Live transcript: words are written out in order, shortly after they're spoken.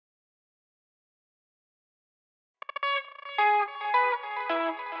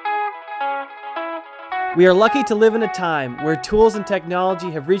We are lucky to live in a time where tools and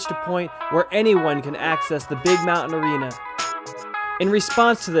technology have reached a point where anyone can access the big mountain arena. In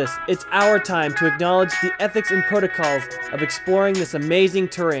response to this, it's our time to acknowledge the ethics and protocols of exploring this amazing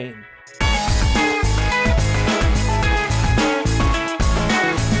terrain.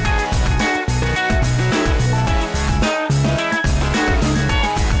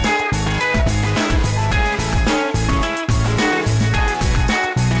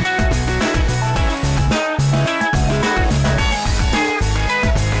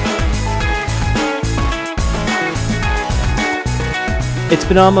 It's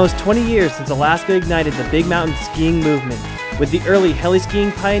been almost 20 years since Alaska ignited the big mountain skiing movement, with the early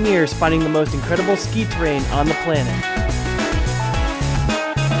heli-skiing pioneers finding the most incredible ski terrain on the planet.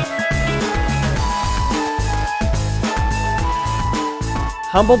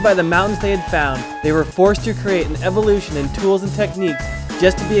 Humbled by the mountains they had found, they were forced to create an evolution in tools and techniques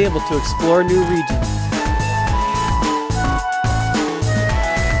just to be able to explore new regions.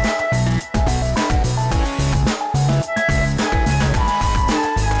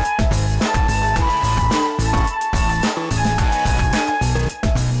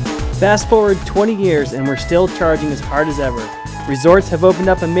 Fast forward 20 years and we're still charging as hard as ever. Resorts have opened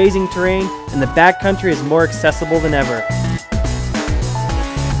up amazing terrain and the backcountry is more accessible than ever.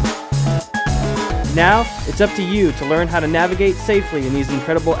 Now, it's up to you to learn how to navigate safely in these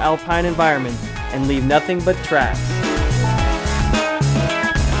incredible alpine environments and leave nothing but tracks.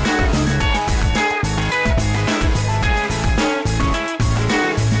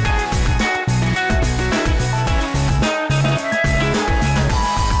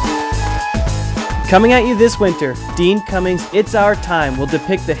 Coming at you this winter, Dean Cummings' It's Our Time will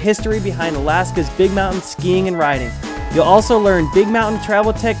depict the history behind Alaska's big mountain skiing and riding. You'll also learn big mountain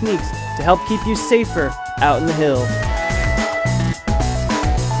travel techniques to help keep you safer out in the hills.